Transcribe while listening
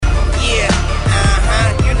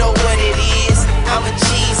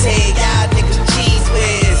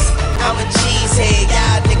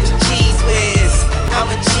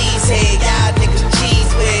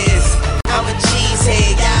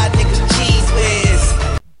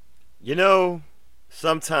You know,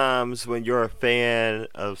 sometimes when you're a fan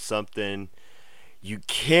of something, you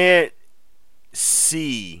can't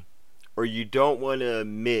see or you don't want to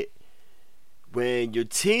admit when your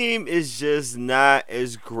team is just not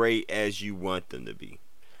as great as you want them to be.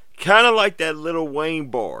 Kind of like that Little Wayne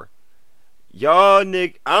bar. Y'all I'm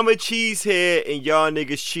a cheesehead and y'all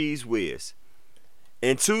niggas cheese whiz.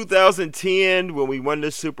 In 2010, when we won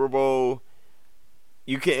the Super Bowl,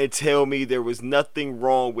 you can't tell me there was nothing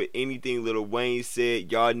wrong with anything Lil Wayne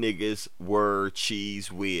said. Y'all niggas were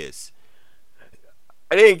cheese whiz.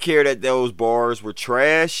 I didn't care that those bars were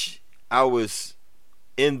trash. I was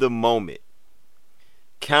in the moment.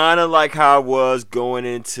 Kind of like how I was going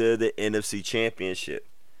into the NFC Championship.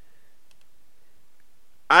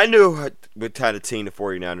 I knew what kind of team the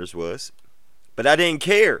 49ers was, but I didn't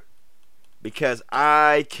care because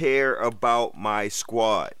I care about my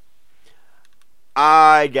squad.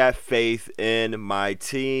 I got faith in my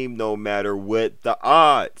team no matter what the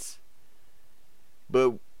odds.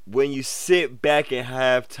 But when you sit back and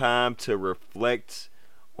have time to reflect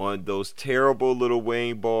on those terrible Little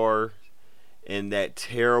Wayne bars and that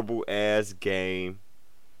terrible ass game,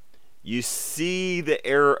 you see the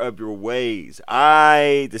error of your ways.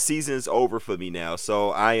 The season is over for me now, so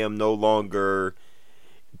I am no longer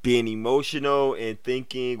being emotional and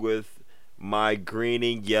thinking with my green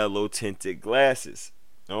and yellow tinted glasses.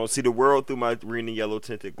 I don't see the world through my green and yellow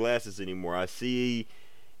tinted glasses anymore. I see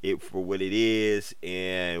it for what it is,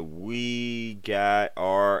 and we got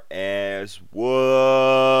our ass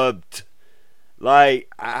whooped.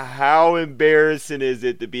 Like, how embarrassing is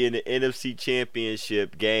it to be in the NFC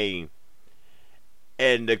Championship game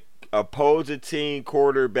and the opposing team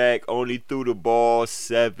quarterback only threw the ball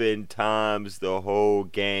 7 times the whole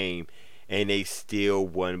game and they still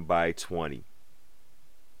won by 20?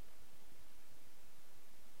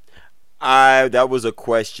 That was a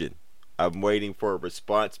question. I'm waiting for a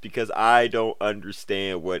response because I don't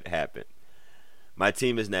understand what happened. My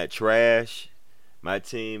team is not trash. My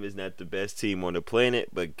team is not the best team on the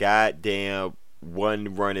planet, but goddamn,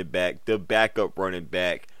 one running back, the backup running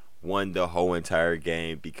back, won the whole entire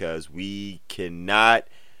game because we cannot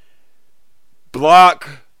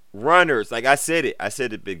block runners. Like I said it. I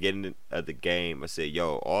said at the beginning of the game, I said,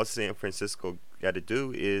 yo, all San Francisco got to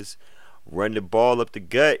do is run the ball up the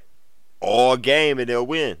gut all game and they'll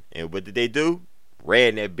win. And what did they do?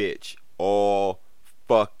 Ran that bitch all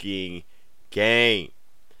fucking game.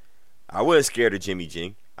 I wasn't scared of Jimmy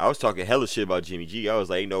G. I was talking hella shit about Jimmy G. I was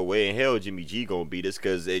like, ain't no way in hell Jimmy G gonna beat us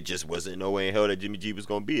because it just wasn't no way in hell that Jimmy G was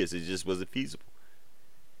gonna beat us. It just wasn't feasible.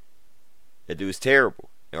 That dude was terrible.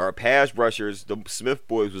 And our pass rushers, the Smith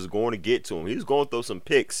boys, was going to get to him. He was going to throw some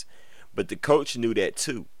picks, but the coach knew that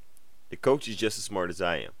too. The coach is just as smart as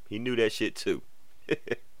I am. He knew that shit too.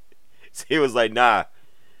 So he was like, nah,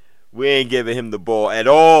 we ain't giving him the ball at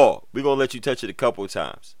all. We gonna let you touch it a couple of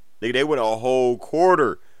times. They went a whole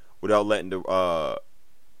quarter without letting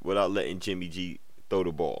Jimmy G throw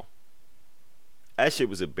the ball. That shit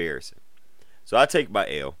was embarrassing. So I take my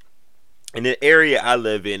L. In the area I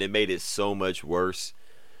live in, it made it so much worse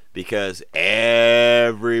because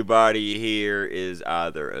everybody here is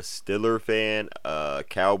either a Steeler fan, a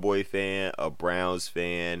Cowboy fan, a Browns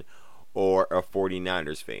fan, or a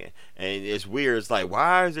 49ers fan. And it's weird. It's like,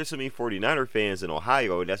 why is there so many 49er fans in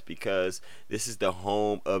Ohio? And that's because this is the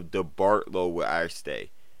home of the Bartlow where I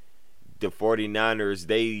stay. The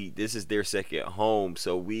 49ers, this is their second home.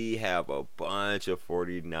 So we have a bunch of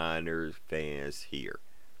 49ers fans here.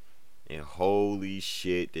 And holy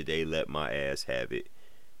shit, did they let my ass have it.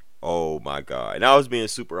 Oh my God. And I was being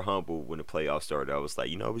super humble when the playoffs started. I was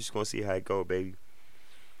like, we're just going to see how it go, baby.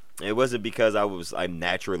 It wasn't because I'm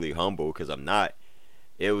naturally humble, because I'm not.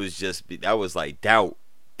 It was just, that was like doubt.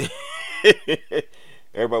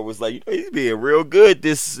 Everybody was like, he's being real good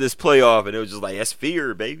this playoff. And it was just like, that's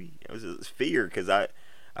fear, baby. It was just fear because I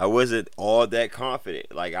wasn't all that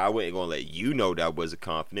confident. Like, I wasn't going to let you know that I wasn't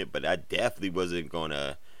confident, but I definitely wasn't going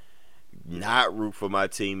to not root for my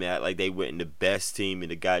team at like they went in the best team in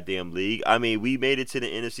the goddamn league. I mean, we made it to the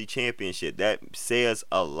NFC Championship. That says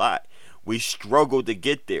a lot. We struggled to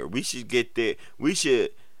get there. We should get there. We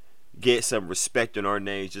should get some respect on our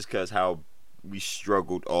names just because how we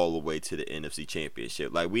struggled all the way to the NFC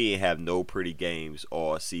Championship. Like, we ain't have no pretty games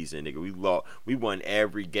all season, nigga. We won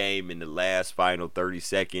every game in the last final 30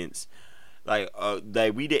 seconds. Like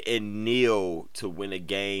we didn't kneel to win a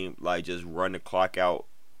game. Like, just run the clock out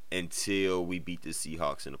until we beat the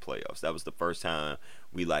Seahawks in the playoffs. That was the first time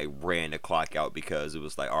we like ran the clock out because it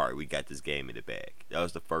was like, all right, we got this game in the bag. That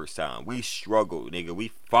was the first time. We struggled, nigga. We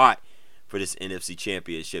fought for this NFC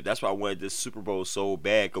Championship. That's why I wanted this Super Bowl so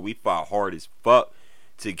bad, because we fought hard as fuck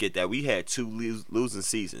to get that. We had losing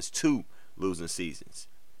seasons,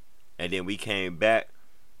 and then we came back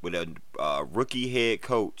with a rookie head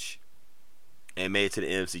coach and made it to the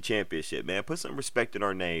NFC Championship. Man, put some respect in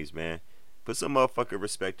our names, man. Put some motherfucking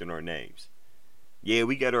respect in our names. Yeah,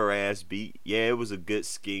 we got our ass beat. Yeah, it was a good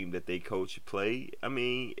scheme that they coach played. I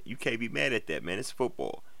mean, you can't be mad at that, man. It's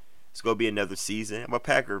football. It's gonna be another season. I'm a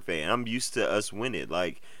Packer fan. I'm used to us winning,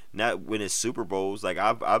 like not winning Super Bowls. Like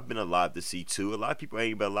I've been alive to see two. A lot of people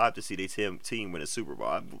ain't been alive to see their team win a Super Bowl.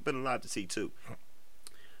 I've been alive to see two.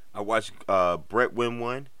 I watched Brett win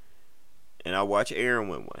one, and I watched Aaron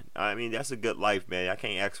win one. I mean, that's a good life, man. I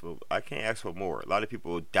can't ask for more. A lot of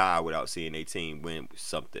people die without seeing their team win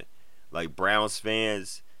something. Like Browns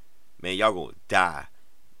fans, man, y'all gonna die,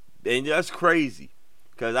 and that's crazy.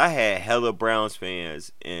 Cause I had hella Browns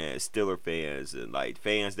fans and Steeler fans and like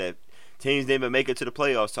fans that teams didn't even make it to the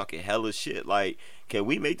playoffs talking hella shit. Like, can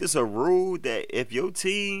we make this a rule that if your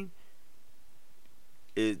team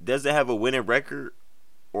doesn't have a winning record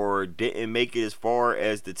or didn't make it as far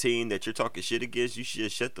as the team that you're talking shit against, you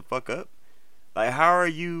should shut the fuck up? Like, how are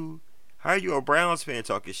you a Browns fan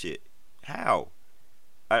talking shit? How?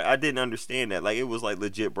 I didn't understand that. Like, it was like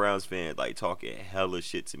legit Browns fans like talking hella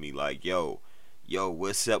shit to me. Like, yo,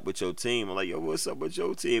 what's up with your team? I'm like, yo, what's up with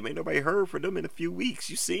your team? Ain't nobody heard from them in a few weeks.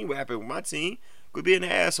 You seen what happened with my team. Quit being an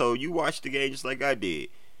asshole. You watched the game just like I did.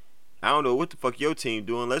 I don't know what the fuck your team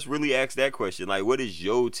doing. Let's really ask that question. Like, what is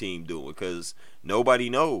your team doing? Because nobody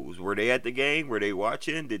knows. Were they at the game? Were they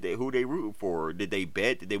watching? Who they rooting for? Did they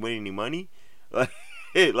bet? Did they win any money?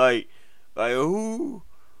 Like who?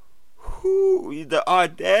 The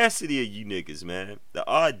audacity of you niggas, man. The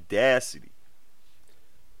audacity.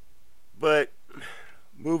 But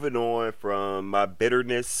moving on from my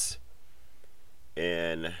bitterness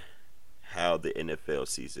and how the NFL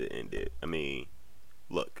season ended. I mean,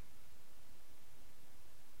 look.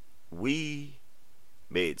 We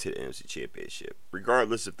made it to the NFC Championship.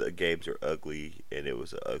 Regardless if the games are ugly and it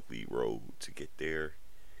was an ugly road to get there.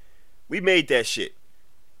 We made that shit.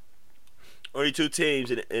 Only two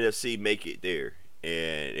teams in the NFC make it there.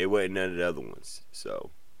 And it wasn't none of the other ones.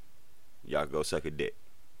 So, y'all go suck a dick.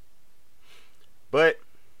 But,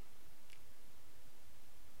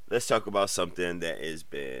 let's talk about something that has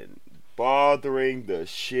been bothering the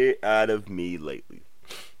shit out of me lately.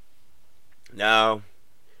 Now,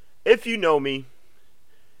 if you know me,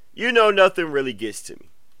 you know nothing really gets to me.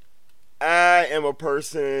 I am a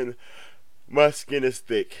person, my skin is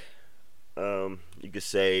thick. You could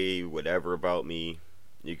say whatever about me.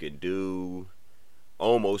 You could do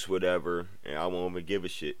almost whatever, and I won't even give a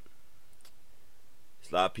shit.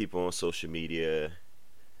 There's a lot of people on social media.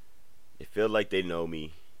 They feel like they know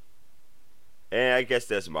me. And I guess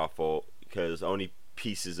that's my fault, because only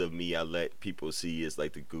pieces of me I let people see is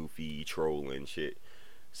like the goofy trolling shit.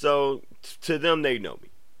 So, to them, they know me.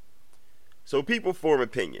 So, people form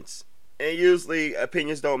opinions. And usually,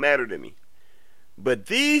 opinions don't matter to me. But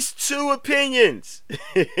these two opinions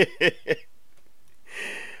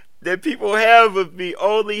that people have of me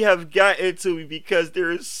only have gotten to me because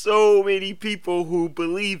there are so many people who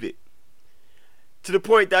believe it. To the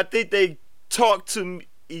point that I think they talk to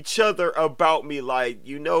each other about me like,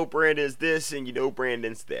 you know Brandon's this and you know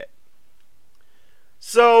Brandon's that.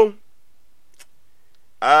 So,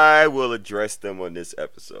 I will address them on this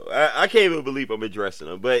episode. I can't even believe I'm addressing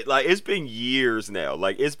them. But, like, it's been years now.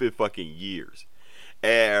 Like, it's been fucking years.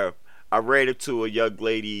 And I ran into a young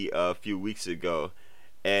lady a few weeks ago.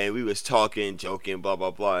 And we was talking, joking, blah, blah,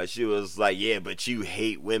 blah. And she was like, yeah, but you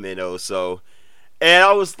hate women, though, so. And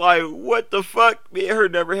I was like, what the fuck? Me and her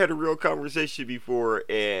never had a real conversation before.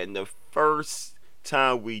 And the first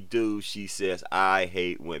time we do, she says, I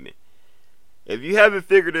hate women. If you haven't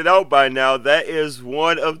figured it out by now, that is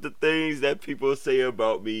one of the things that people say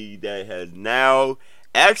about me that has now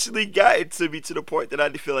actually gotten to me to the point that I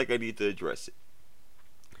feel like I need to address it.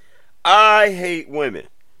 I hate women.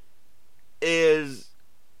 It's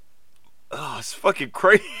fucking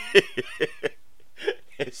crazy.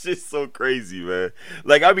 It's just so crazy, man.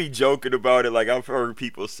 Like, I be joking about it. Like, I've heard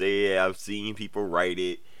people say it. I've seen people write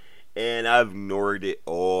it. And I've ignored it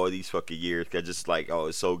all these fucking years. Cause just like, oh,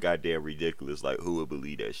 it's so goddamn ridiculous. Like, who would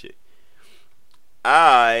believe that shit?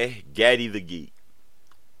 I, Gaddy the Geek,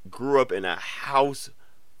 grew up in a house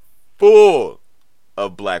full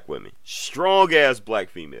of black women. Strong ass black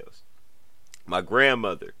females. My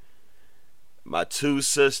grandmother. My two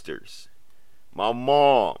sisters. My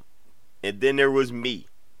mom. And then there was me.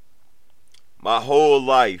 My whole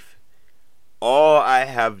life, all I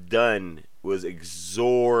have done was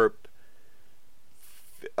absorb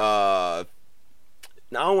I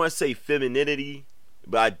don't want to say femininity,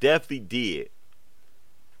 but I definitely did.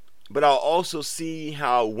 but I'll also see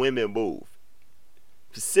how women move,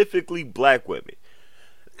 specifically black women.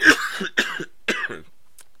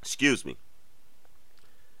 Excuse me.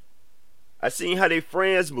 I seen how their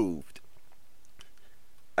friends moved.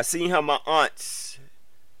 I seen how my aunts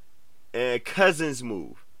and cousins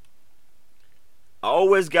move. I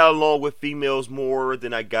always got along with females more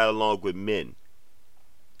than I got along with men.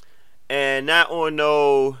 And not on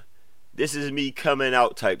no, this is me coming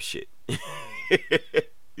out type shit.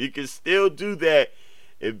 You can still do that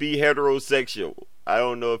and be heterosexual. I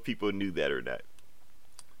don't know if people knew that or not.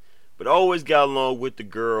 But I always got along with the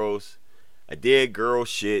girls. I did girl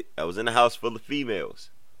shit. I was in a house full of females.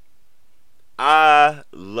 I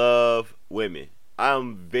love women.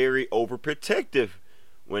 I'm very overprotective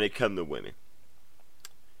when it comes to women.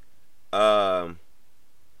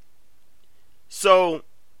 So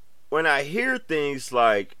when I hear things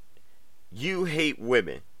like you hate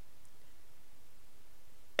women,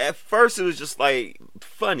 at first it was just like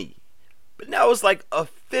funny, but now it's like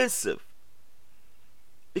offensive,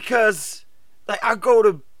 because like I go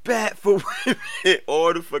to bat for women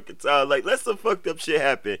all the fucking time. Like, let some fucked up shit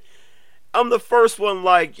happen, I'm the first one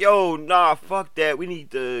like, yo, nah, fuck that, we need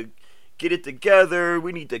to get it together,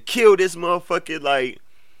 we need to kill this motherfucker. Like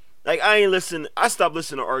I ain't listen. I stopped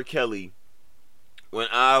listening to R. Kelly when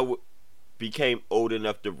I became old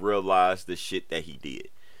enough to realize the shit that he did.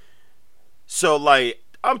 So like,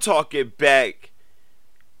 I'm talking back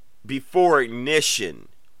before Ignition,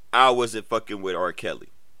 I wasn't fucking with R. Kelly.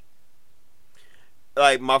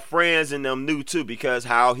 Like, my friends and them knew too, because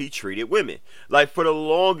how he treated women. Like, for the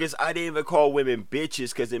longest, I didn't even call women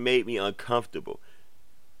bitches because it made me uncomfortable.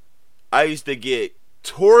 I used to get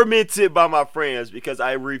tormented by my friends because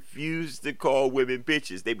I refused to call women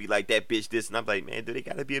bitches. They'd be like, that bitch this, and I'm like, man, do they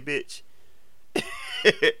gotta be a bitch?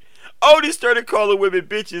 Only started calling women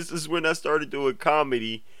bitches is when I started doing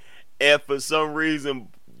comedy, and for some reason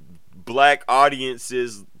black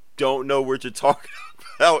audiences don't know what you're talking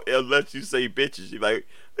about unless you say bitches. You're like,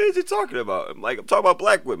 what are you talking about? I'm like, I'm talking about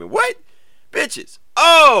black women. What? Bitches.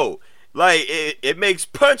 Oh, like it makes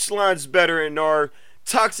punchlines better in our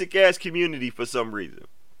toxic ass community for some reason.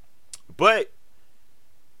 But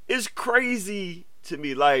it's crazy to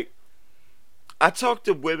me. Like, I talk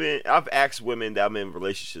to women, I've asked women that I'm in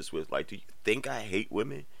relationships with, like, do you think I hate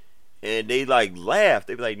women? And they like laugh.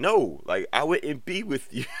 They be like, no, like, I wouldn't be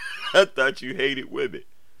with you. I thought you hated women.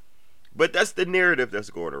 But that's the narrative that's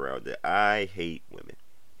going around, that I hate women.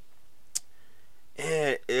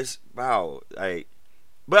 And it's, wow, like,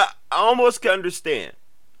 but I almost can understand.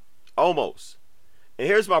 Almost. And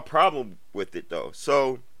here's my problem with it though.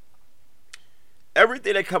 So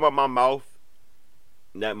everything that come out my mouth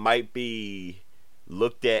that might be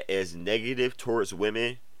looked at as negative towards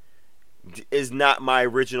women is not my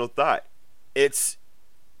original thought. It's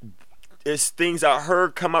things I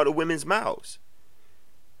heard come out of women's mouths.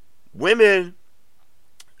 Women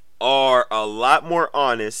are a lot more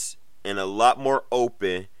honest and a lot more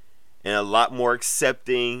open and a lot more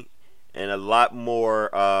accepting and a lot more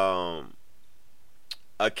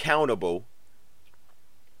accountable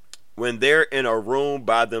when they're in a room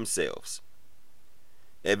by themselves.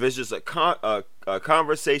 If it's just a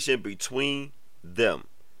conversation between them.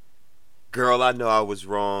 Girl, I know I was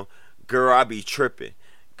wrong. Girl, I be tripping.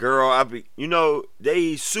 Girl, I be,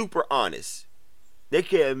 they super honest. They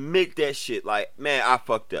can admit that shit. Like, man, I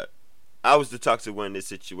fucked up. I was the toxic one in this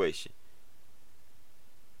situation.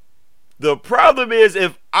 The problem is,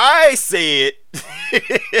 if I say it,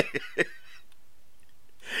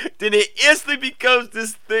 then it instantly becomes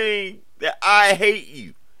this thing that I hate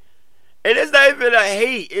you. And it's not even a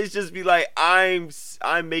hate. It's just be like, I'm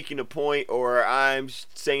making a point, or I'm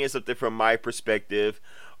saying something from my perspective,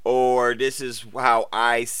 or this is how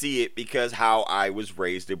I see it because how I was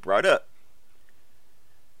raised and brought up.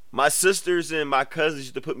 My sisters and my cousins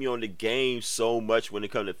used to put me on the game so much when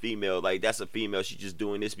it comes to female. Like, that's a female, she just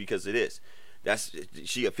doing this because of this.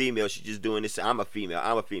 She a female, she just doing this. I'm a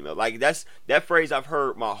female. Like, that's that phrase I've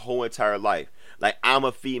heard my whole entire life. Like, I'm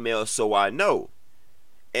a female, so I know.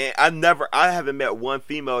 And I haven't met one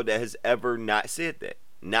female that has ever not said that.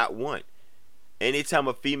 Not one. Anytime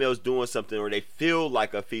a female's doing something, or they feel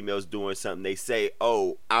like a female's doing something, they say,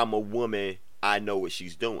 oh, I'm a woman, I know what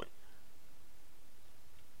she's doing.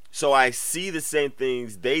 So I see the same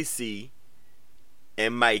things they see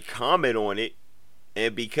and might comment on it,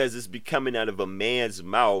 and because it's becoming out of a man's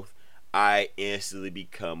mouth, I instantly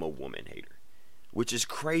become a woman hater. Which is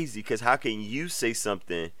crazy, because how can you say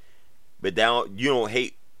something, but you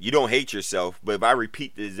don't hate yourself? But if I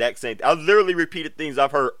repeat the exact same thing, I literally repeated things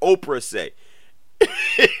I've heard Oprah say.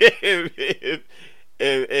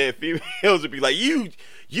 and females would be like, you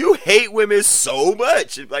You hate women so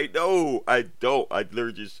much. It's like, no, I don't. I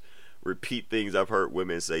literally just repeat things I've heard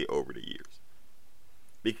women say over the years.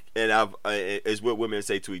 And it's what women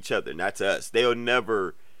say to each other, not to us. They'll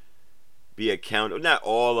never be accountable. Not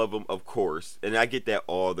all of them, of course. And I get that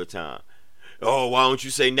all the time. Oh, why don't you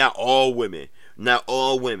say not all women? Not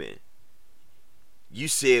all women. You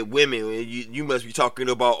said women. You must be talking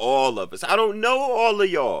about all of us. I don't know all of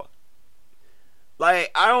y'all.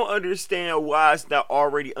 Like, I don't understand why it's not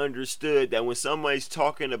already understood that when somebody's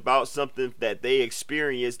talking about something that they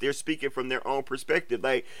experienced, they're speaking from their own perspective.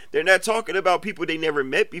 Like, they're not talking about people they never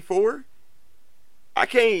met before. I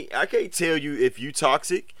can't tell you if you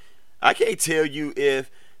toxic. I can't tell you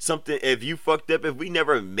if you fucked up, if we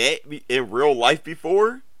never met in real life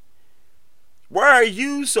before. Why are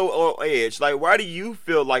you so on edge? Like, why do you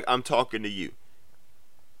feel like I'm talking to you?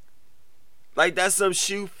 Like, that's some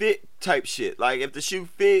shoe fit type shit. Like, if the shoe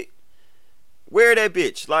fit, wear that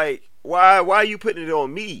bitch. Like, why are you putting it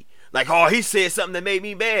on me? Like, oh, he said something that made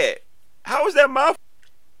me mad. How is that my fault?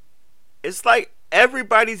 It's like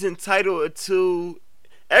everybody's entitled to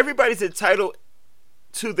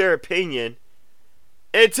their opinion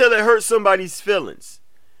until it hurts somebody's feelings.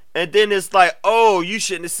 And then it's like, oh, you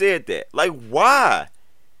shouldn't have said that. Like, why?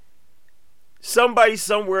 Somebody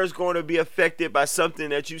somewhere is going to be affected by something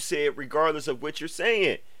that you said, regardless of what you're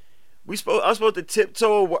saying. I'm supposed to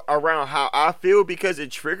tiptoe around how I feel because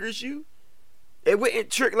it triggers you. It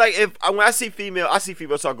wouldn't trigger. Like, when I see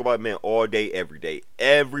females talk about men all day, every day,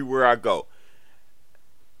 everywhere I go.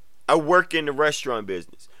 I work in the restaurant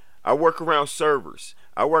business. I work around servers.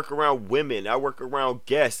 I work around women. I work around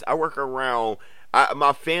guests. I work around.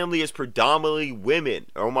 My family is predominantly women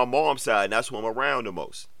on my mom's side, and that's who I'm around the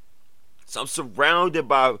most. So I'm surrounded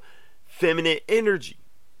by feminine energy.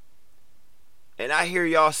 And I hear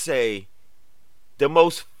y'all say the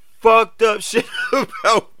most fucked up shit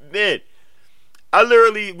about men. I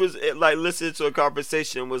literally was like listening to a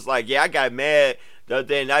conversation, was like, yeah, I got mad the other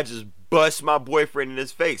day and I just bust my boyfriend in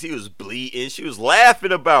his face. He was bleeding. She was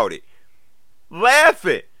laughing about it.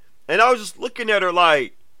 Laughing. And I was just looking at her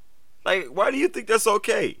like, why do you think that's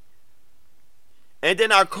okay? And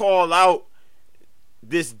then I call out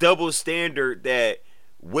this double standard that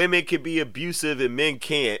women can be abusive and men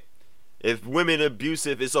can't. If women are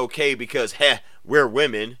abusive, it's okay because we're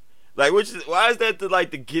women. Like, why is that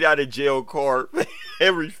the get out of jail card for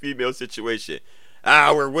every female situation?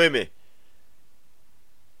 We're women.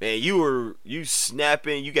 Man, you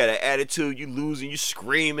snapping, you got an attitude, you losing, you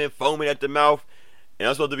screaming, foaming at the mouth, and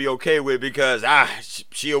I'm supposed to be okay with it because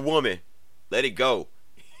she a woman. Let it go.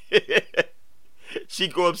 She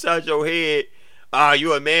go upside your head.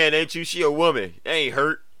 You a man, ain't you? She a woman. That ain't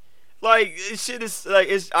hurt. Like, shit is like,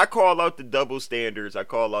 I call out the double standards. I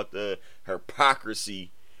call out the hypocrisy,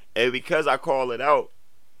 and because I call it out,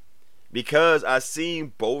 because I've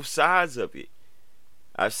seen both sides of it.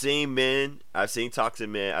 I've seen men. I've seen toxic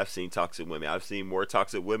men. I've seen toxic women. I've seen more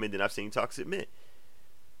toxic women than I've seen toxic men.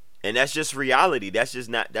 And that's just reality. That's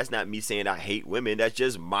not me saying I hate women. That's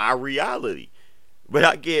just my reality. But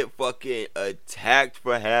I get fucking attacked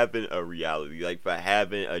for having a reality, like for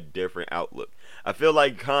having a different outlook. I feel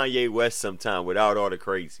like Kanye West sometimes without all the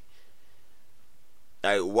crazy.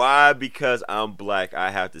 Like, why? Because I'm black,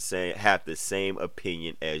 I have the same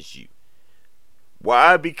opinion as you.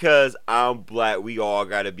 Why? Because I'm black, we all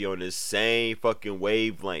gotta be on the same fucking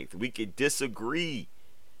wavelength. We can disagree.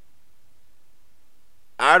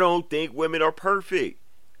 I don't think women are perfect.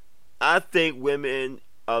 I think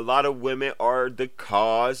a lot of women are the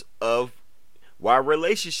cause of why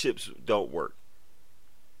relationships don't work.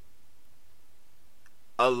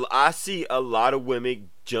 I see a lot of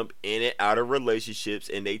women jump in and out of relationships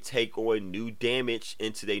and they take on new damage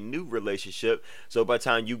into their new relationship. So by the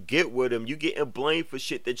time you get with them, you getting blamed for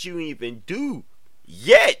shit that you ain't even do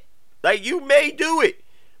yet. Like, you may do it,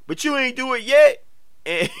 but you ain't do it yet.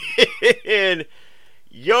 And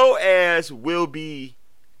your ass will be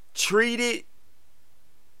treated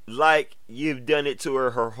like you've done it to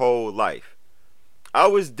her whole life. I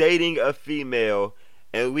was dating a female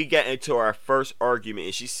and we got into our first argument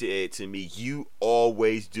and she said to me, "You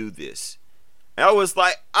always do this." And I was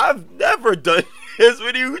like, "I've never done this.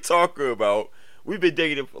 What are you talking about? We've been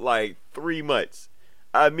dating for like 3 months.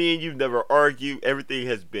 Me and you've never argued. Everything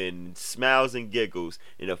has been smiles and giggles."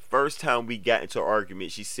 And the first time we got into an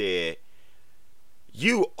argument, she said,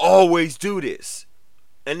 "You always do this."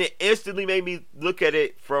 And it instantly made me look at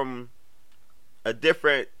it from a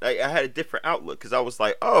different, I had a different outlook, because I was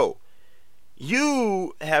like, oh,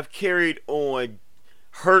 you have carried on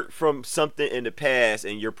hurt from something in the past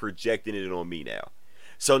and you're projecting it on me now.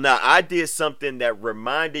 So now I did something that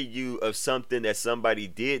reminded you of something that somebody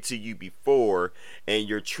did to you before, and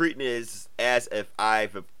you're treating it as if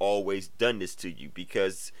I've always done this to you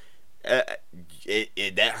because uh,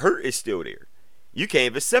 that hurt is still there. You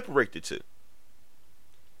can't even separate the two.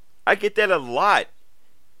 I get that a lot.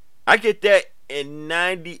 I get that in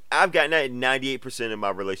 90. I've gotten that in 98% of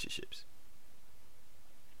my relationships.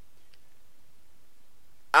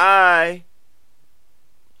 I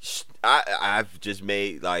I've just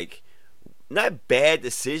made like not bad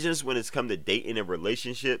decisions when it's come to dating and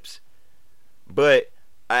relationships, but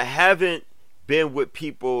I haven't been with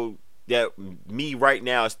people that me right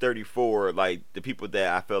now is 34, like the people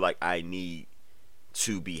that I feel like I need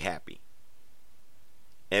to be happy.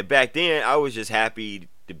 And back then I was just happy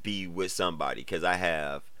to be with somebody cuz I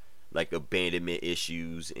have like abandonment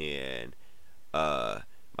issues and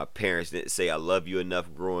my parents didn't say I love you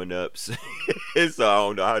enough growing up. So I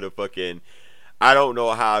don't know how to fucking I don't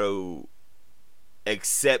know how to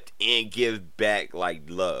accept and give back like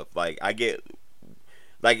love. Like I get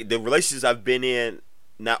like the relationships I've been in,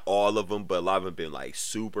 not all of them, but a lot of them been like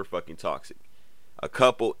super fucking toxic. A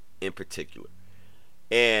couple in particular,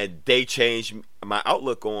 and they changed my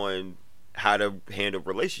outlook on how to handle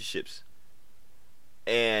relationships.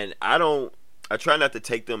 And I try not to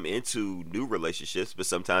take them into new relationships, but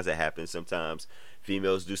sometimes it happens. Sometimes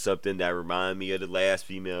females do something that remind me of the last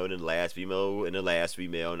female, and the last female, and the last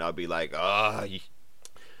female, and I'll be like,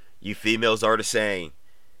 you females are the same.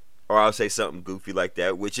 Or I'll say something goofy like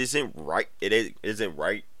that, which isn't right. Isn't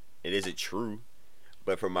right. It isn't true.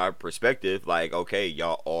 But from my perspective, like, okay,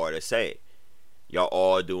 y'all are the same. Y'all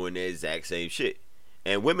all doing the exact same shit.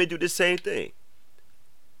 And women do the same thing.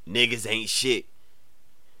 Niggas ain't shit.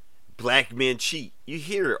 Black men cheat. You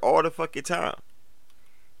hear it all the fucking time.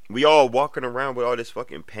 We all walking around with all this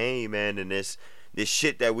fucking pain, man, and this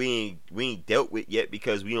shit that we ain't dealt with yet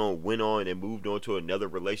because we don't went on and moved on to another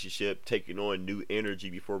relationship, taking on new energy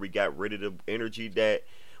before we got rid of the energy that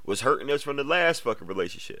was hurting us from the last fucking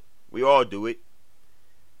relationship. We all do it.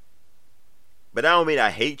 But I don't mean I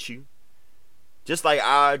hate you. Just like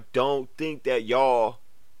I don't think that y'all,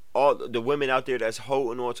 all the women out there that's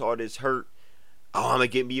holding on to all this hurt, oh, I'm gonna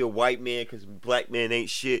get me a white man because black man ain't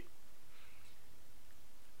shit.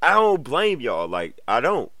 I don't blame y'all. Like, I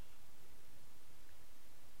don't.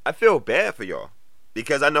 I feel bad for y'all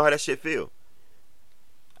because I know how that shit feel.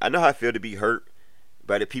 I know how I feel to be hurt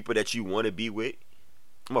by the people that you want to be with.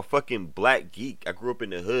 I'm a fucking black geek. I grew up in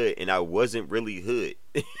the hood and I wasn't really hood.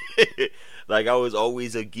 Like I was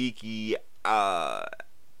always a geeky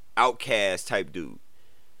outcast type dude.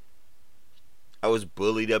 I was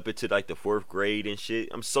bullied up into like the 4th grade and shit.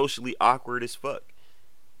 I'm socially awkward as fuck.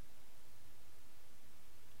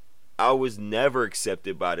 I was never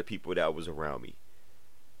accepted by the people that was around me.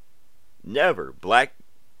 Never. Black,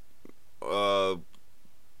 male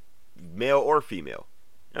or female.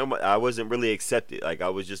 I wasn't really accepted. Like I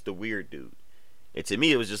was just a weird dude. And to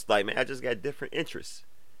me it was just like, man, I just got different interests.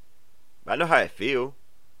 I know how I feel.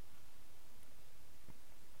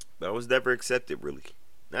 But I was never accepted really.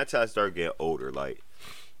 That's how I started getting older, like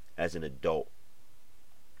as an adult.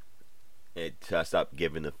 And I stopped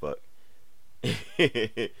giving a fuck.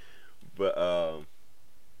 But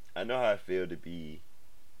I know how I feel to be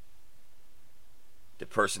the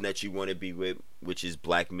person that you want to be with, which is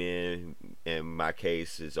black men. In my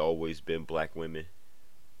case, has always been black women.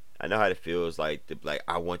 I know how it feels like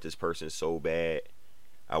I want this person so bad.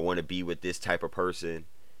 I want to be with this type of person.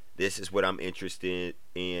 This is what I'm interested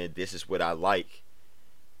in. This is what I like.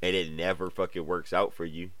 And it never fucking works out for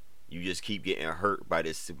you. You just keep getting hurt by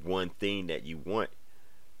this one thing that you want.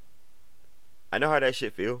 I know how that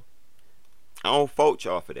shit feel. I don't fault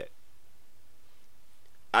y'all for that.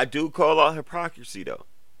 I do call out hypocrisy though.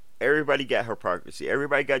 Everybody got hypocrisy.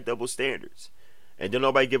 Everybody got double standards. And don't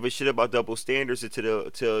nobody give a shit about double standards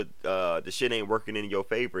until the shit ain't working in your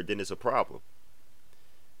favor. Then it's a problem.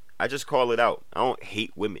 I just call it out. I don't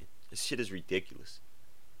hate women. This shit is ridiculous.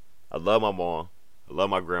 I love my mom. I love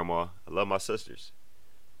my grandma. I love my sisters.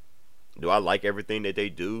 Do I like everything that they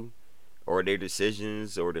do? Or their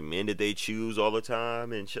decisions? Or the men that they choose all the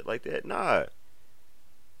time? And shit like that? Nah.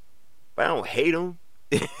 But I don't hate them.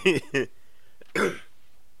 The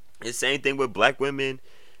same thing with black women.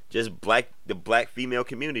 Just the black female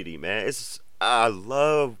community, man. I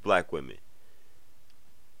love black women.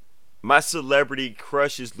 My celebrity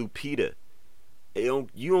crush is Lupita.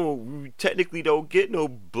 You technically don't get no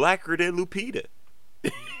blacker than Lupita.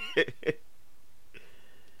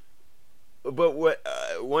 But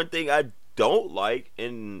one thing I don't like,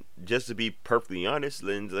 and just to be perfectly honest,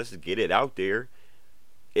 let's get it out there.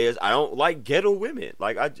 is I don't like ghetto women.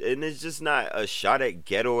 And it's just not a shot at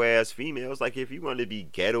ghetto ass females. Like, if you want to be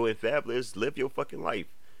ghetto and fabulous, live your fucking life.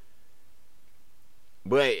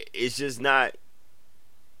 But it's just not.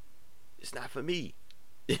 It's not for me.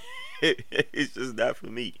 It's just not for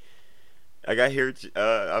me. Like, I hear,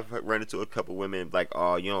 I've run into a couple women like,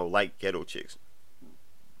 oh, you don't like ghetto chicks.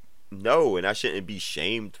 No, and I shouldn't be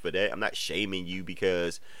shamed for that. I'm not shaming you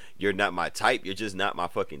because you're not my type. You're just not my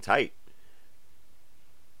fucking type.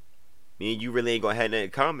 Me and you really ain't gonna have nothing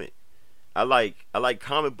in common. I like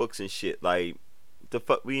comic books and shit. Like, the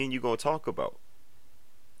fuck we and you gonna talk about?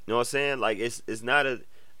 You know what I'm saying? Like, it's not a.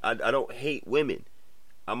 I don't hate women.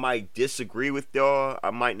 I might disagree with y'all.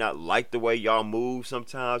 I might not like the way y'all move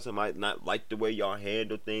sometimes. I might not like the way y'all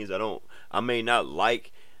handle things. I may not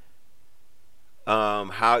like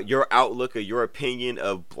how your outlook or your opinion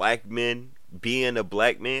of black men being a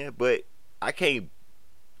black man, but I can't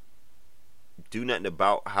do nothing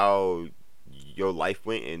about how your life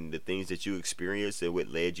went and the things that you experienced and what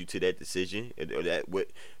led you to that decision, or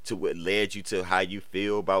what led you to how you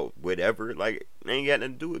feel about whatever. Like, it ain't got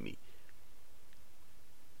nothing to do with me.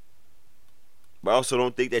 But I also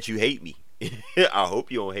don't think that you hate me. I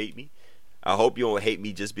hope you don't hate me. I hope you don't hate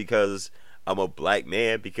me just because I'm a black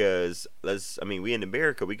man. Because we in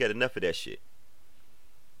America, we got enough of that shit.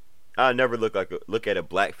 I'll never look at a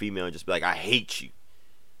black female and just be like, I hate you.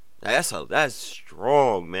 Now, that's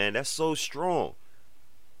strong, man. That's so strong.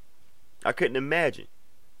 I couldn't imagine.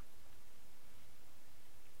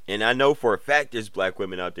 And I know for a fact there's black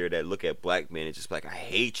women out there that look at black men and just be like, I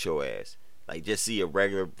hate your ass. Like, just see a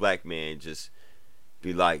regular black man just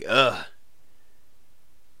be like, ugh.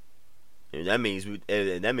 And that means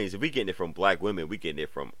if we getting it from black women, we getting it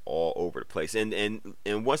from all over the place. And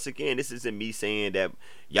once again, this isn't me saying that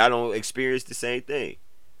y'all don't experience the same thing.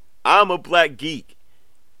 I'm a black geek.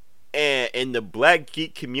 And in the black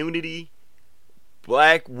geek community,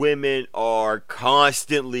 black women are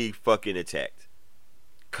constantly fucking attacked.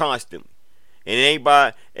 Constantly. And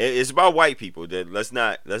it's about white people. Let's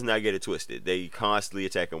not get it twisted. They constantly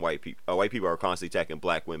attacking white people. White people are constantly attacking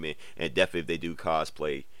black women, and definitely if they do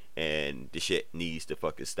cosplay, and the shit needs to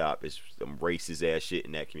fucking stop. It's some racist ass shit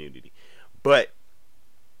in that community. But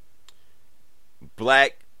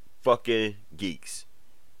black fucking geeks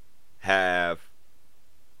have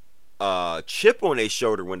a chip on their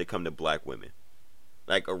shoulder when it come to black women.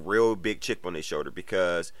 Like, a real big chip on their shoulder,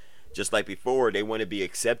 because just like before, they want to be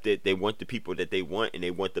accepted. They want the people that they want, and they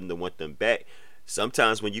want them to want them back.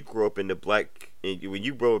 Sometimes when you grow up in a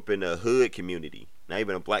hood community, not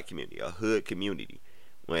even a black community, a hood community,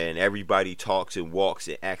 when everybody talks and walks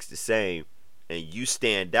and acts the same, and you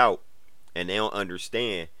stand out, and they don't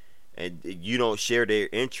understand, and you don't share their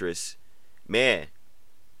interests, man,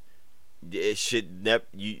 it should never.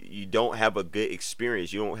 You don't have a good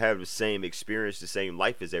experience. You don't have the same experience, the same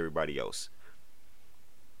life as everybody else.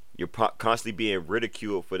 You're constantly being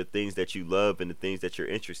ridiculed for the things that you love and the things that you're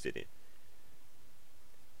interested in.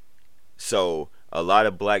 So a lot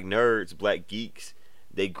of black nerds, black geeks,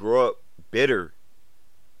 they grow up bitter.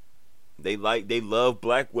 They love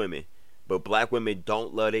black women, but black women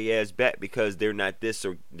don't love their ass back because they're not this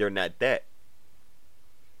or they're not that.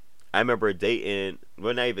 I remember dating,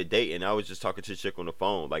 well, not even dating. I was just talking to a chick on the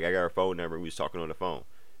phone. Like, I got her phone number. We was talking on the phone,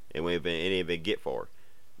 and it didn't even get for her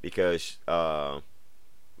because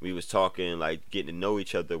we was talking, like, getting to know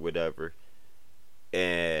each other, whatever.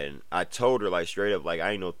 And I told her, like, straight up, like,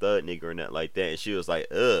 I ain't no thug nigga or nothing like that. And she was like,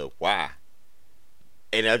 why?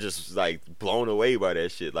 And I just was, like, blown away by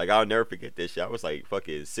that shit. Like, I'll never forget that shit. I was, like,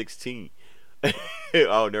 fucking 16.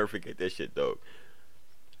 I'll never forget that shit, though.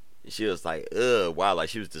 And she was like, wow. Like,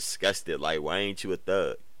 she was disgusted. Like, why ain't you a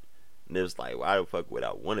thug? And it was like, why the fuck would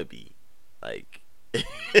I want to be? Like,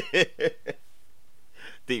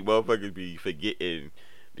 think motherfuckers be forgetting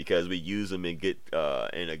because we use them in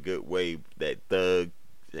a good way, that thugs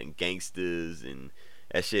and gangsters and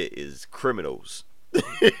that shit is criminals.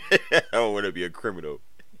 I don't want to be a criminal.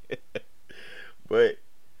 But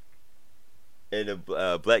in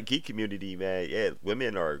the black geek community, man, yeah,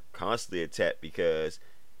 women are constantly attacked because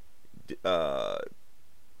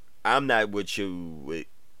I'm not what you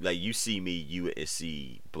like. You see me, you wouldn't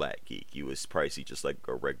see black geek. You was probably see just like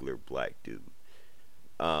a regular black dude.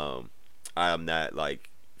 I'm not like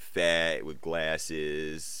fat with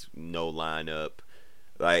glasses, no lineup,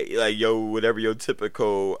 like whatever your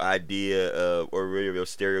typical idea of, or whatever your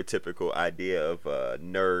stereotypical idea of a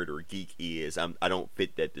nerd or geek is. I don't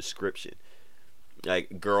fit that description.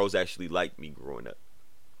 Like, girls actually liked me growing up.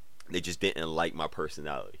 They just didn't like my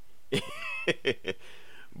personality.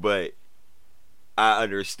 But I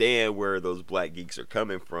understand where those black geeks are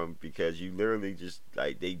coming from, because you literally just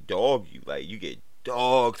like, they dog you. Like, you get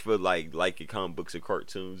dogged for like liking comic books and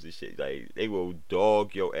cartoons and shit. Like, they will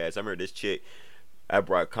dog your ass. I remember this chick, I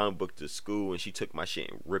brought a comic book to school and she took my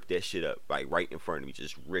shit and ripped that shit up, like right in front of me,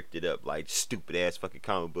 just ripped it up, like stupid ass fucking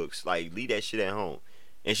comic books. Like, leave that shit at home.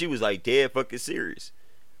 And she was like dead fucking serious.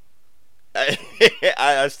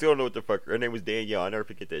 I still don't know what the fuck. Her name was Danielle. I never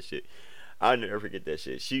forget that shit. I'll never forget that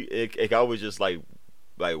shit. I was just like,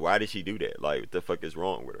 why did she do that? Like, what the fuck is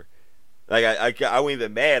wrong with her? Like, I wasn't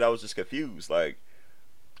even mad. I was just confused. Like,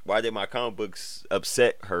 why did my comic books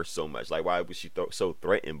upset her so much? Like, why was she so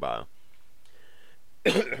threatened by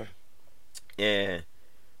them? And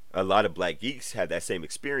a lot of black geeks had that same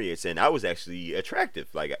experience, and I was actually attractive.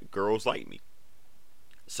 Like, girls like me.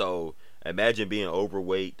 So imagine being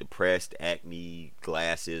overweight, depressed, acne,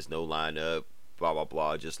 glasses, no lineup, blah blah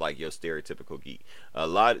blah, just like your stereotypical geek. A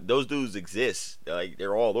lot those dudes exist. Like,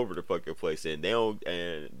 they're all over the fucking place, and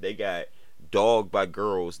they got dogged by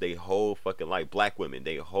girls they whole fucking life. Black women,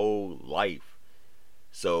 they whole life.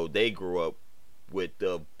 So they grew up with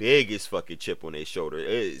the biggest fucking chip on their shoulder.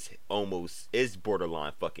 It's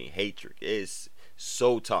borderline fucking hatred. It's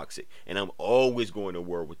so toxic, and I'm always going to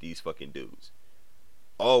war with these fucking dudes.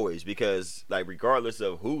 Always, because like, regardless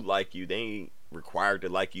of who like you, they ain't required to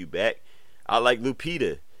like you back. I like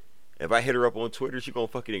Lupita. If I hit her up on Twitter, she gonna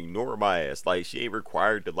fucking ignore my ass. Like, she ain't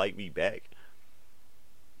required to like me back.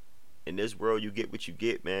 In this world, you get what you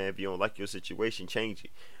get, man. If you don't like your situation, change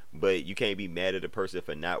it. But you can't be mad at a person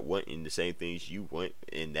for not wanting the same things you want,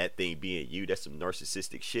 and that thing being you. That's some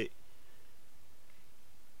narcissistic shit.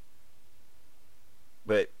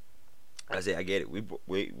 But I say, I get it.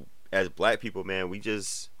 We as black people, man, we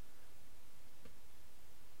just,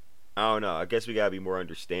 I don't know. I guess we gotta be more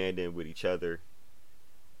understanding with each other.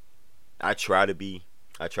 I try to be.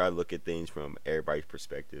 I try to look at things from everybody's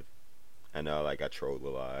perspective. I know, like, I troll a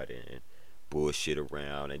lot and bullshit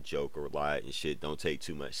around and joke a lot and shit. Don't take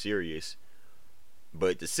too much serious.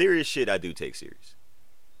 But the serious shit, I do take serious.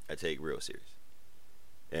 I take real serious.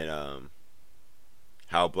 And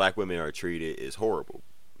how black women are treated is horrible.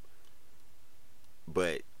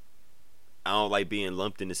 But I don't like being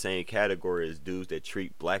lumped in the same category as dudes that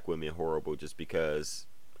treat black women horrible just because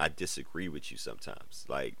I disagree with you sometimes.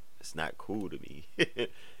 Like, it's not cool to me.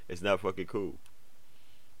 It's not fucking cool.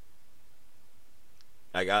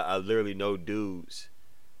 Like, I literally know dudes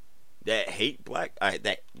that hate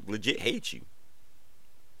that legit hate you,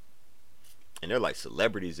 and they're like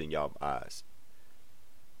celebrities in y'all eyes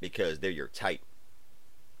because they're your type.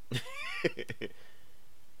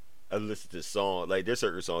 I listen to songs, like, there's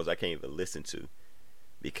certain songs I can't even listen to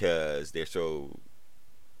because they're so,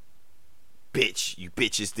 bitch, you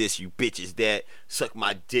bitch is this, you bitch is that, suck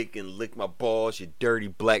my dick and lick my balls, you dirty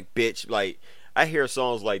black bitch. Like, I hear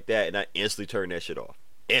songs like that and I instantly turn that shit off.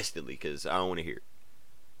 Instantly, because I don't want to hear it.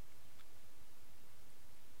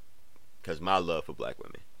 Because my love for black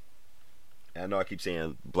women. And I know I keep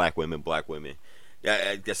saying black women, black women.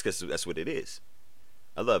 Yeah, that's because that's what it is.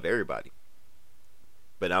 I love everybody.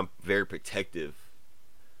 But I'm very protective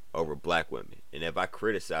over black women. And if I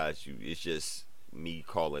criticize you, it's just me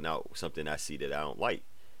calling out something I see that I don't like.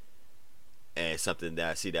 And something that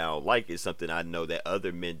I see that I don't like is something I know that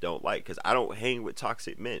other men don't like. Because I don't hang with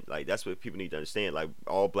toxic men. Like, that's what people need to understand. Like,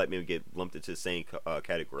 all black men get lumped into the same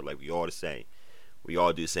category. Like, we all the same. We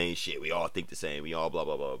all do the same shit. We all think the same. We all blah,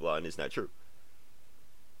 blah, blah, blah. And it's not true.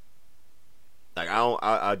 Like,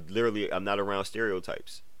 I literally, I'm not around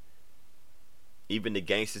stereotypes. Even the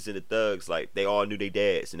gangsters and the thugs, like, they all knew their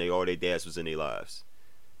dads. And all their dads was in their lives.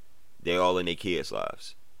 They all in their kids'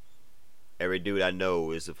 lives. Every dude I know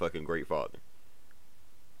is a fucking great father.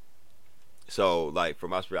 So, like, from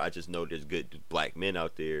my perspective, I just know there's good black men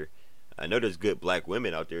out there. I know there's good black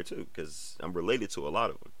women out there, too. Because I'm related to a lot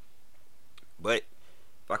of them. But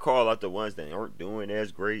if I call out the ones that aren't doing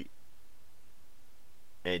as great,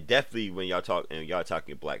 and definitely when y'all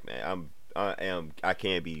talking black man, I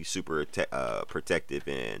can be super protective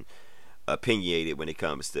and opinionated when it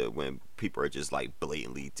comes to when people are just like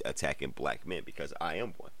blatantly attacking black men, because I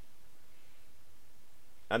am one.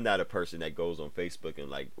 I'm not a person that goes on Facebook and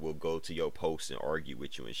like will go to your posts and argue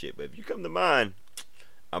with you and shit. But if you come to mine,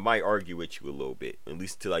 I might argue with you a little bit, at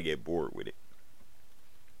least until I get bored with it.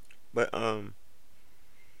 But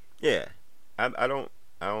yeah, I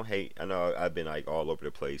don't hate. I know I've been like all over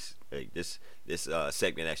the place. Like, this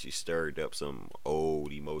segment actually stirred up some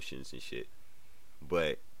old emotions and shit.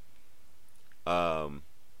 But I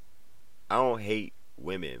don't hate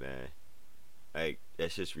women, man. Like,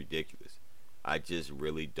 that's just ridiculous. I just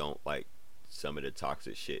really don't like some of the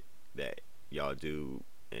toxic shit that y'all do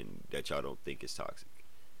and that y'all don't think is toxic.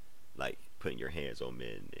 Like putting your hands on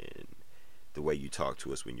men and the way you talk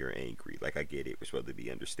to us when you're angry. Like I get it, we're supposed to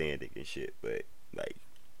be understanding and shit, but like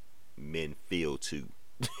men feel too.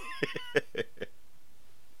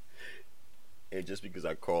 And just because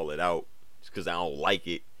I call it out, just because I don't like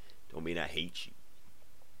it, don't mean I hate you.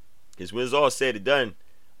 Because when it's all said and done,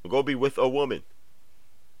 I'm gonna be with a woman.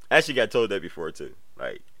 I actually got told that before too.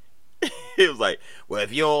 Like it was like, well,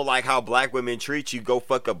 if you don't like how black women treat you, go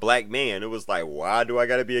fuck a black man. It was like, why do I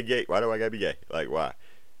gotta be a gay? Why do I gotta be gay? Like why?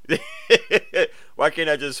 Why can't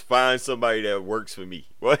I just find somebody that works for me?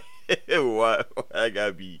 Why I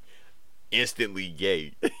gotta be instantly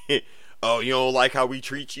gay? Oh, you don't like how we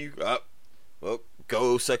treat you? Well,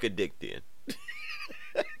 go suck a dick then.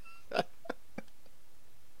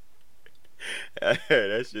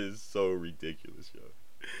 That's just so ridiculous, yo.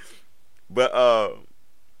 But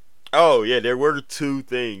oh yeah, there were two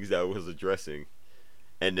things that I was addressing,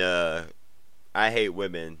 and I hate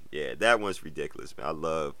women. Yeah, that one's ridiculous, man. I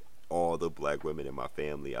love all the black women in my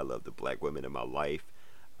family. I love the black women in my life.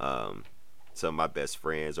 Some of my best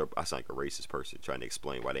friends, or I sound like a racist person trying to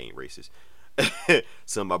explain why they ain't racist.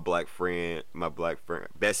 Some of my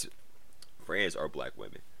best friends are black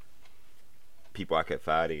women. People I could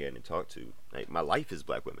fight in and talk to. Like my life is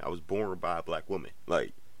black women. I was born by a black woman.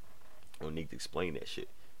 Like I don't need to explain that shit.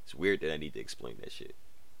 It's weird that I need to explain that shit.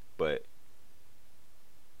 But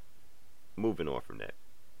moving on from that,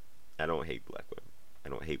 I don't hate black women. I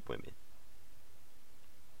don't hate women.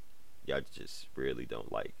 Y'all just really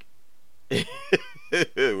don't like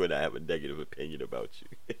when I have a negative opinion about you.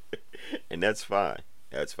 And that's fine.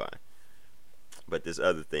 That's fine. But this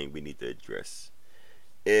other thing we need to address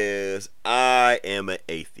is I am an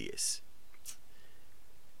atheist.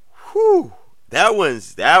 Whew. That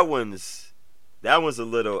one's a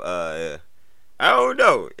little I don't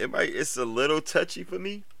know. It's a little touchy for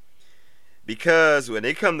me. Because when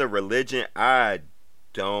it comes to religion, I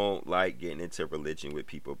don't like getting into religion with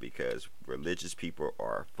people because religious people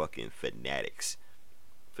are fucking fanatics.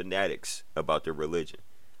 Fanatics about their religion.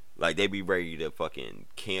 Like they be ready to fucking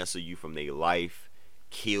cancel you from their life,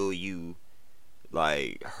 kill you,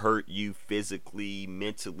 like hurt you physically,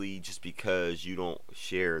 mentally, just because you don't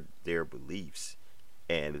share their beliefs.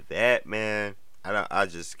 And that, man, I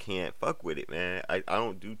just can't fuck with it, man. I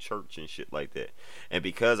don't do church and shit like that. And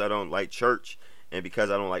because I don't like church, and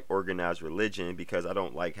because I don't like organized religion, because I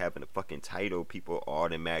don't like having a fucking title, people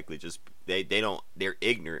automatically just they're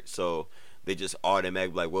ignorant, so they just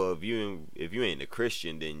automatically like, well, if you ain't a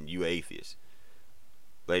Christian, then you atheist.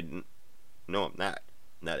 Like, no, I'm not.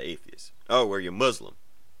 I'm not an atheist. Oh, well, you're Muslim.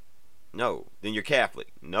 No, then you're Catholic.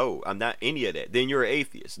 No, I'm not any of that. Then you're an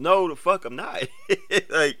atheist. No, the fuck, I'm not.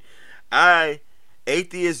 Like,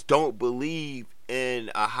 atheists don't believe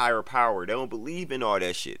in a higher power. They don't believe in all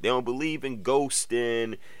that shit. They don't believe in ghosts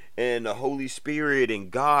and the Holy Spirit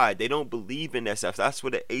and God. They don't believe in that stuff. That's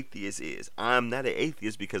what an atheist is. I'm not an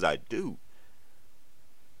atheist because I do.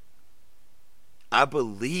 I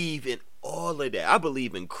believe in all of that. I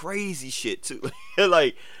believe in crazy shit too.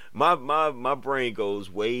 Like my brain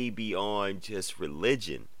goes way beyond just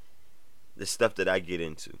religion. The stuff that I get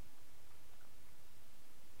into.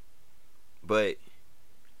 But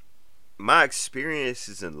my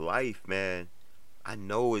experiences in life, man, I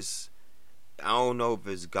don't know if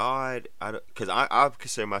it's God. Because I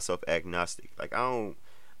consider myself agnostic. Like I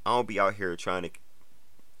don't be out here trying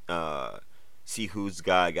to see whose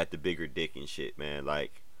guy got the bigger dick and shit, man.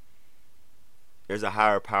 Like, there's a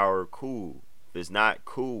higher power, cool. If it's not,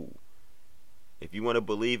 cool. If you want to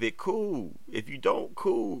believe it, cool. If you don't,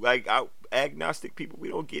 cool. Like, agnostic people, we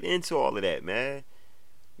don't get into all of that, man.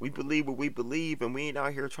 We believe what we believe, and we ain't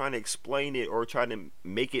out here trying to explain it or trying to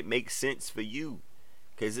make it make sense for you.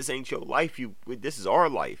 Because this ain't your life. This is our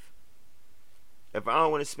life. If I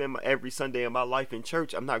don't want to spend every Sunday of my life in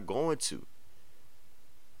church, I'm not going to.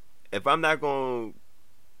 If I'm not going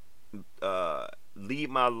to lead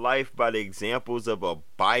my life by the examples of a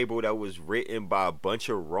Bible that was written by a bunch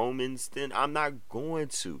of Romans, then I'm not going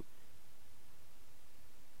to.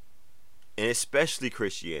 And especially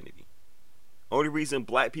Christianity. Only reason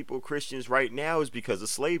black people are Christians right now is because of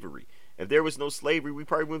slavery. If there was no slavery, we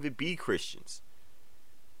probably wouldn't even be Christians.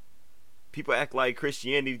 People act like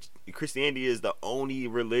Christianity is the only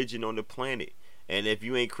religion on the planet. And if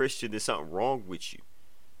you ain't Christian, there's something wrong with you.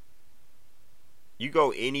 You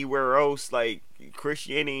go anywhere else, like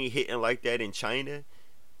Christianity ain't hitting like that in China.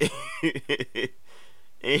 A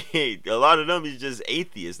lot of them is just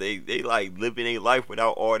atheists. They like living a life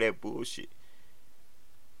without all that bullshit.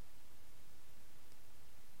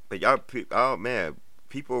 But y'all, oh man,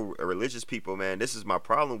 people, religious people, man, this is my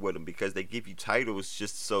problem with them, because they give you titles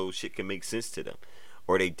just so shit can make sense to them,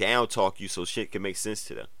 or they down talk you so shit can make sense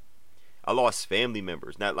to them. I lost family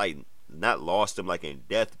members, not lost them like in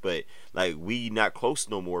death, but like we not close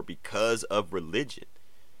no more because of religion.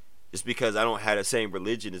 Just because I don't have the same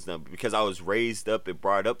religion as them, because I was raised up and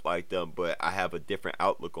brought up like them, but I have a different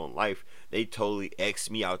outlook on life. They totally X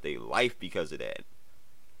me out their life because of that.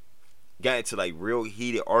 Got into like real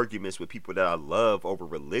heated arguments with people that I love over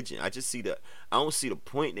religion. I don't see the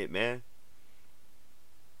point in it, man.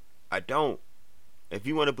 I don't. If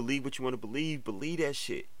you want to believe what you want to believe that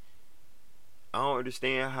shit. I don't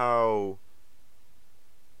understand how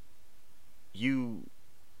you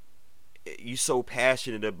so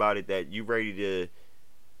passionate about it that you ready to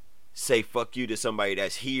say fuck you to somebody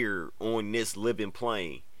that's here on this living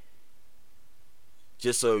plane,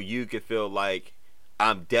 just so you can feel like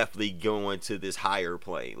I'm definitely going to this higher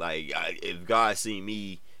plane. Like, if God see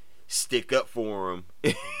me stick up for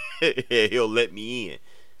him, he'll let me in.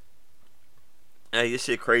 Hey, this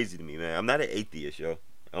shit crazy to me, man. I'm not an atheist, yo.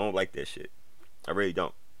 I don't like that shit. I really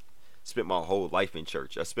don't. Spent my whole life in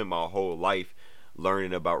church. I spent my whole life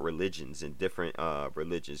learning about religions and different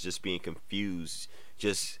religions, just being confused.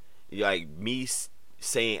 Just like me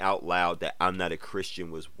saying out loud that I'm not a Christian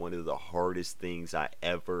was one of the hardest things I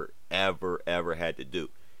ever had to do.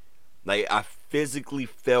 Like, I physically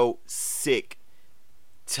felt sick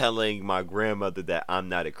telling my grandmother that I'm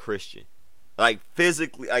not a Christian. Like,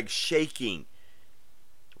 physically, like shaking.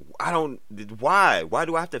 Why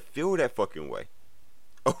do I have to feel that fucking way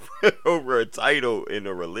over a title in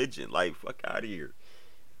a religion? Like, fuck out of here.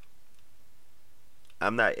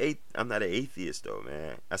 I'm not an atheist though,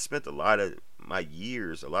 man. I spent a lot of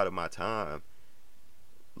my time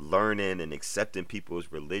learning and accepting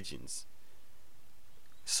people's religions.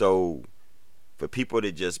 So for people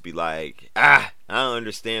to just be like, I don't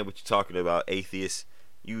understand what you're talking about, atheist.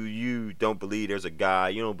 You don't believe there's a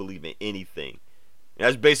God. You don't believe in anything. And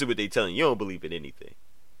that's basically what they telling you. You don't believe in anything.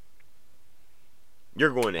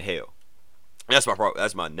 You're going to hell. That's my problem.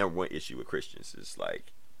 That's my number one issue with Christians. It's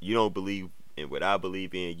like, you don't believe in what I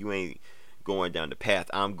believe in. You ain't going down the path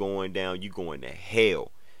I'm going down. You going to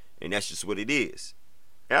hell. And that's just what it is.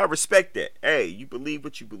 And I respect that. Hey, you believe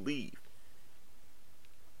what you believe.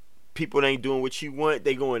 People that ain't doing what you want,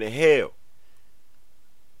 they going to hell.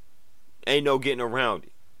 Ain't no getting around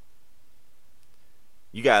it.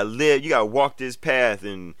 You gotta live, you gotta walk this path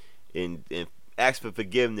and ask for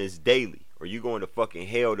forgiveness daily, or you going to fucking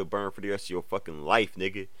hell to burn for the rest of your fucking life,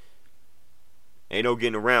 nigga. Ain't no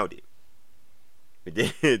getting around it. But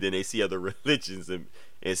then they see other religions and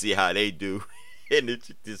see how they do, and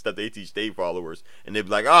the stuff they teach their followers, and they be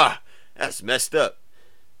like, that's messed up.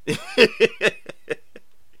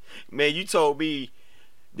 Man, you told me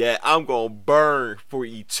that I'm gonna burn for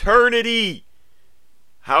eternity.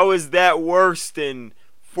 How is that worse than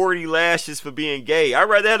 40 lashes for being gay? I'd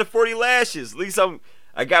rather have the 40 lashes. At least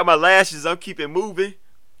I got my lashes. I'm keeping moving.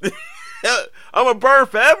 I'm gonna burn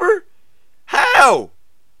forever? How?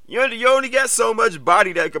 You only got so much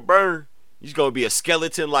body that could burn. You just gonna be a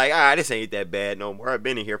skeleton like, this ain't that bad no more. I've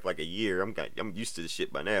been in here for like a year. I'm used to this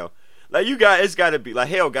shit by now. Like, it's gotta be like,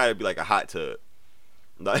 hell gotta be like a hot tub.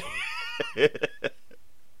 Like,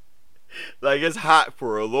 like, it's hot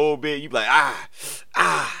for a little bit. You be like,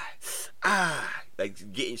 like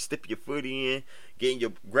stick your foot in,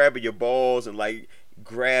 grabbing your balls and like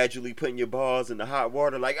gradually putting your balls in the hot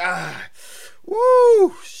water. Like,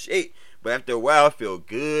 woo, shit. But after a while, it feel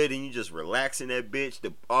good and you just relaxing that bitch.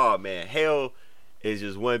 Man, hell is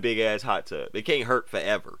just one big ass hot tub. It can't hurt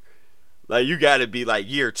forever. Like, you gotta be like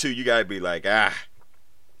year 2. You gotta be like,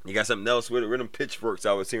 you got something else with it. Where them pitchforks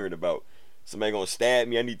I was hearing about? Somebody gonna stab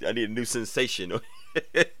me? I need a new sensation.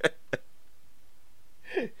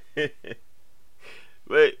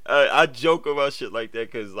 But I joke about shit like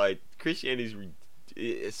that because like Christianity's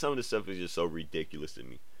some of the stuff is just so ridiculous to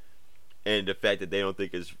me, and the fact that they don't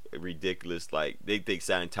think it's ridiculous, like they think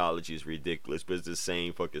Scientology is ridiculous, but it's the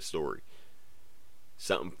same fucking story.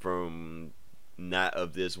 Something from not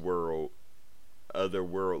of this world,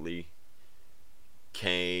 otherworldly,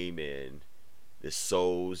 came, and the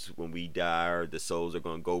souls, when we die, the souls are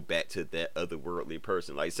going to go back to that otherworldly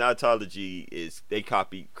person. Like, Scientology they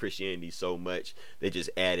copy Christianity so much, they just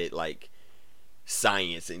added like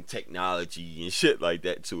science and technology and shit like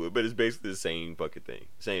that to it, but it's basically the same fucking thing.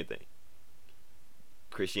 Same thing.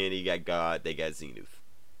 Christianity got God, they got Xenuth.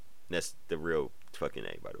 That's the real fucking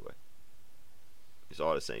name, by the way. It's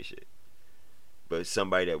all the same shit. But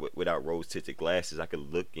somebody that without rose-tinted glasses, I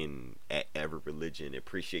could look at every religion,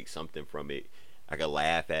 appreciate something from it, I could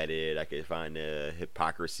laugh at it. I could find the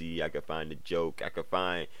hypocrisy. I could find the joke. I could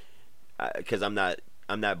find because I'm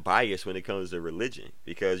not biased when it comes to religion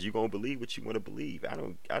because you're gonna believe what you want to believe. I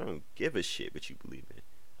don't give a shit what you believe in.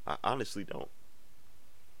 I honestly don't.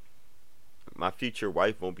 My future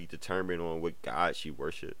wife won't be determined on what God she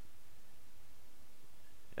worship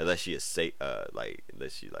unless she is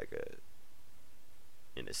unless she like a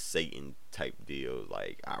in a Satan type deal.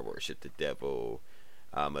 Like I worship the devil.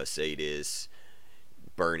 I'ma say this,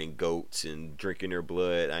 burning goats and drinking their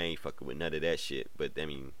blood. I ain't fucking with none of that shit. But I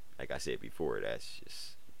mean, like I said before,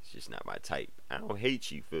 it's just not my type. I don't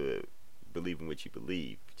hate you for believing what you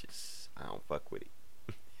believe. Just I don't fuck with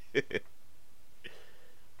it.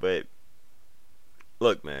 But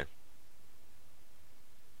look, man,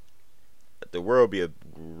 the world would be a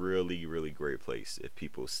really, really great place if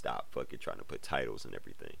people stop fucking trying to put titles and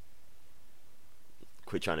everything.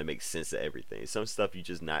 Quit trying to make sense of everything. Some stuff you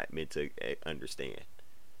just not meant to understand.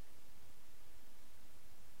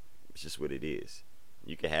 It's just what it is.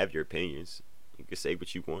 You can have your opinions. You can say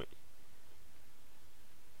what you want.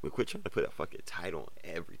 But quit trying to put a fucking title on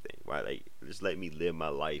everything. Why, like, just let me live my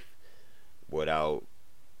life without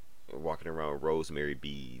walking around with rosemary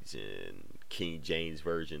beads and King James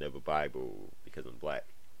version of a Bible because I'm black.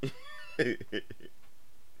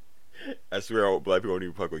 I swear all black people don't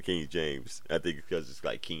even fuck with King James. I think it's because it's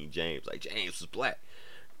like King James. Like James was black.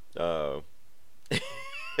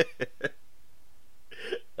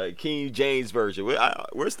 Like King James version.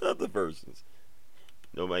 Where's the other versions?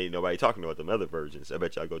 Nobody talking about them other versions. I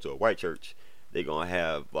bet y'all go to a white church, they gonna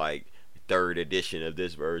have like third edition of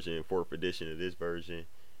this version, fourth edition of this version.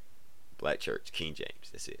 Black church, King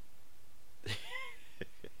James. That's it.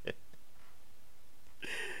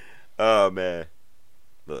 Oh man,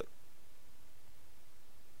 look.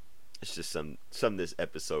 Let's just sum this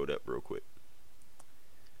episode up real quick.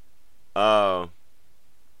 I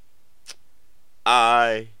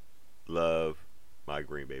love my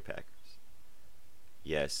Green Bay Packers.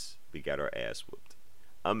 Yes, we got our ass whooped.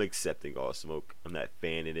 I'm accepting all smoke. I'm not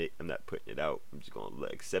fanning it. I'm not putting it out. I'm just gonna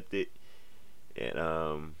accept it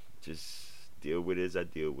and just deal with it as I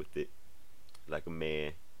deal with it, like a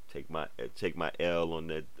man. Take my L on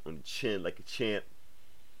the chin like a champ.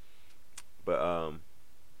 But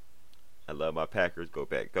I love my Packers. Go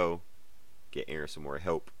back, go. Get Aaron some more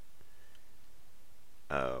help.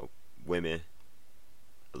 Women,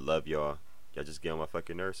 I love y'all. Y'all just get on my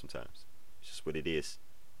fucking nerves sometimes. It's just what it is.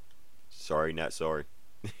 Sorry, not sorry.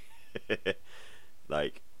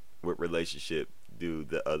 Like, what relationship do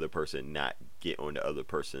the other person not get on the other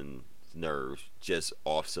person's nerves just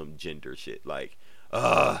off some gender shit? Like,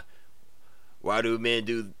 why do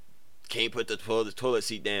men can't put the toilet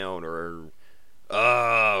seat down? Or,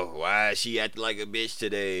 why is she acting like a bitch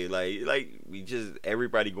today? Like we just,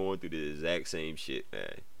 everybody going through the exact same shit,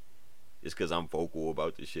 man. Just because I'm vocal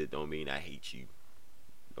about this shit don't mean I hate you.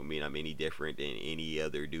 Don't mean I'm any different than any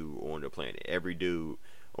other dude on the planet. Every dude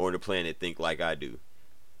on the planet think like I do.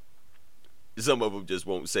 Some of them just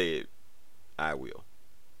won't say it. I will.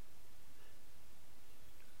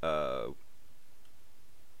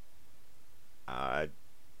 I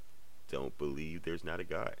don't believe there's not a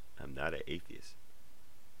God. I'm not an atheist.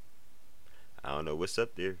 I don't know what's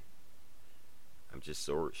up there. I'm just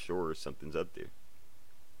so sure something's up there.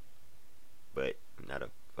 But I'm not a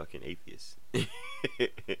fucking atheist.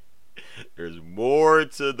 There's more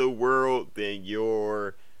to the world than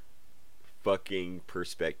your fucking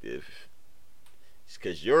perspective. Just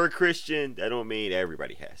because you're a Christian, that don't mean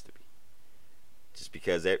everybody has to be. Just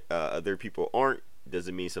because other people aren't,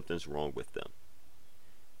 doesn't mean something's wrong with them.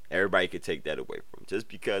 Everybody could take that away from them. Just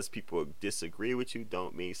because people disagree with you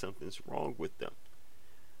don't mean something's wrong with them.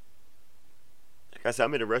 Like I said,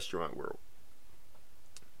 I'm in the restaurant world.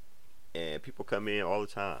 And people come in all the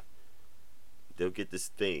time. They'll get this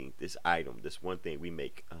thing, this item, this one thing we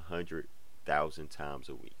make 100,000 times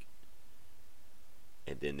a week.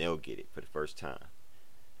 And then they'll get it for the first time.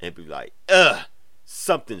 And be like,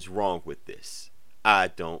 something's wrong with this. I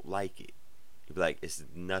don't like it. You'll be like, it's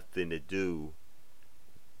nothing to do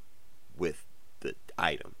with the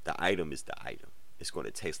item. The item is the item. It's going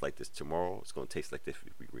to taste like this tomorrow. It's going to taste like this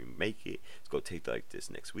if we remake it. It's going to taste like this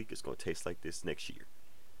next week. It's going to taste like this next year.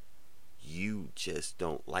 You just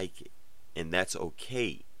don't like it. And that's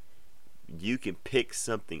okay. You can pick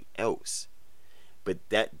something else. But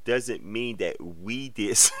that doesn't mean that we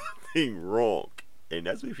did something wrong. And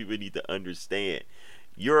that's what people need to understand.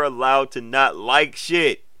 You're allowed to not like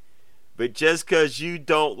shit. But just because you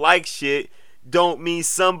don't like shit don't mean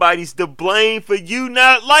somebody's to blame for you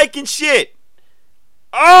not liking shit.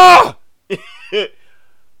 Oh!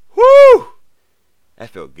 Whoo!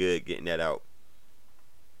 That felt good getting that out.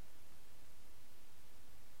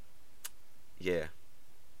 Yeah.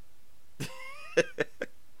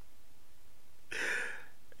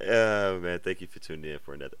 Oh man, thank you for tuning in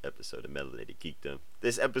for another episode of Melanated Geekdom.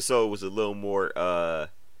 This episode was a little more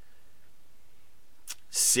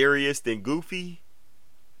serious than goofy,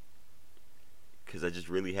 because I just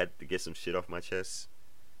really had to get some shit off my chest.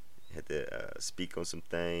 I had to speak on some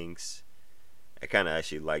things. I kind of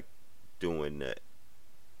actually like doing the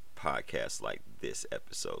podcast like this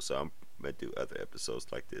episode, so I'm gonna do other episodes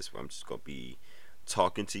like this where I'm just gonna be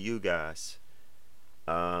talking to you guys.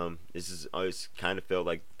 This is always kind of felt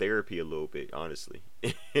like therapy a little bit, honestly.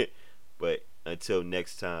 But until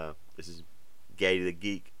next time, this is Gaddy the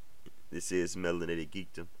Geek. This is Melanated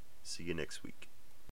Geekdom. See you next week.